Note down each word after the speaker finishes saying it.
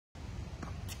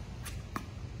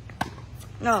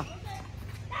No.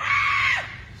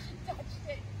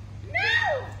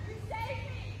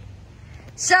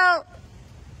 So,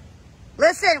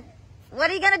 listen, what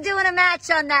are you going to do in a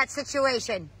match on that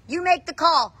situation? You make the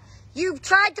call. You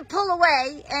tried to pull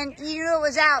away, and you knew it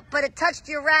was out, but it touched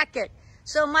your racket.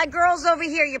 So my girl's over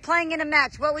here. You're playing in a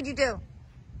match. What would you do?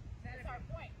 That's our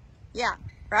point. Yeah,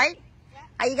 right? Yeah.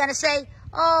 Are you going to say,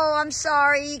 oh, I'm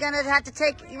sorry, you're going to have to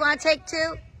take, you want to take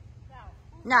two? No.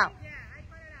 No. Yeah, I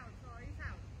put it out, so it's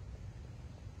out.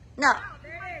 No.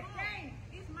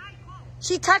 It's my call.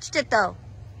 She touched it, though.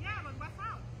 Yeah, but what's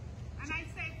out? And I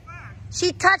say first.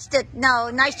 She touched it. No,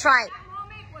 nice try. At that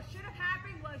moment, what should have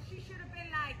happened was she should have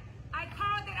been like, I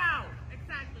called it out.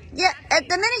 Exactly. Yeah, at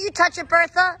the minute you touch it,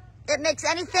 Bertha, it makes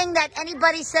anything that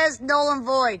anybody says null and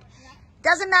void.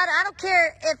 Doesn't matter. I don't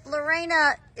care if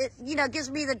Lorena, gives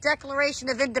me the Declaration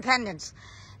of Independence.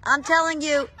 I'm telling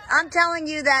you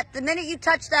that the minute you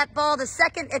touch that ball, the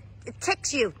second it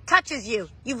ticks you, touches you,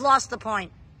 you've lost the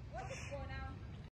point.